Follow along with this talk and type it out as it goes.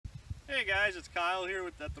Hey guys, it's Kyle here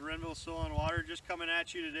at the Renville Soil and Water, just coming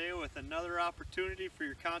at you today with another opportunity for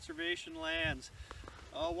your conservation lands.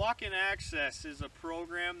 Walk-in access is a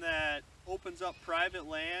program that opens up private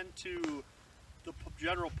land to the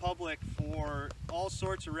general public for all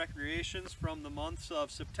sorts of recreations from the months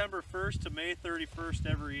of September 1st to May 31st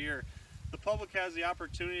every year. The public has the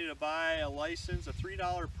opportunity to buy a license, a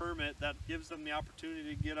 $3 permit that gives them the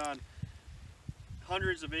opportunity to get on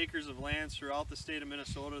hundreds of acres of lands throughout the state of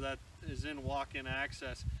Minnesota that is in walk-in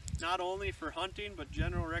access. Not only for hunting, but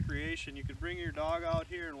general recreation. You could bring your dog out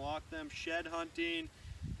here and walk them, shed hunting,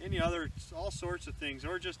 all sorts of things,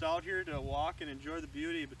 or just out here to walk and enjoy the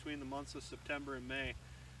beauty between the months of September and May.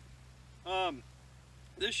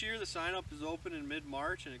 This year the sign up is open in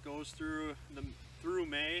mid-March and it goes through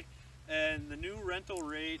May, and the new rental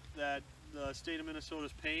rate that the state of Minnesota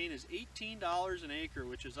is paying is $18 an acre,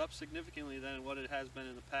 which is up significantly than what it has been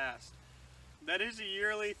in the past. That is a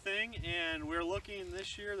yearly thing, and we're looking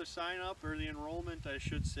this year, the sign up, or the enrollment I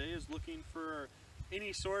should say, is looking for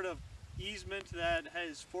any sort of easement that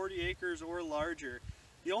has 40 acres or larger.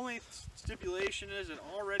 The only stipulation is it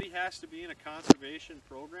already has to be in a conservation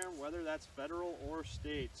program, whether that's federal or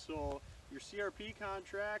state. So your CRP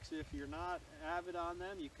contracts, if you're not avid on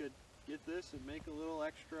them, you could get this and make a little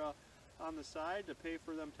extra on the side to pay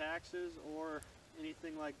for them taxes or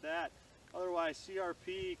anything like that. Otherwise,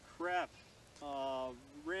 CRP, CREP,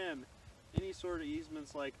 RIM, any sort of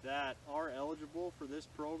easements like that are eligible for this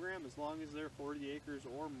program as long as they're 40 acres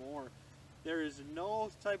or more. There is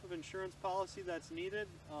no type of insurance policy that's needed.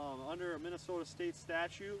 Under a Minnesota state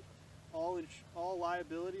statute, all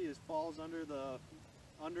liability falls under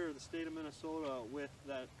the state of Minnesota with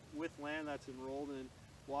land that's enrolled in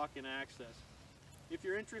walk-in access. If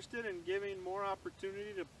you're interested in giving more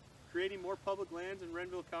opportunity to creating more public lands in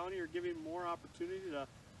Renville County, or giving more opportunity to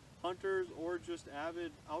hunters or just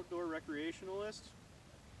avid outdoor recreationalists,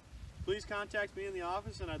 please contact me in the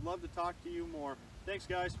office and I'd love to talk to you more. Thanks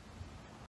guys.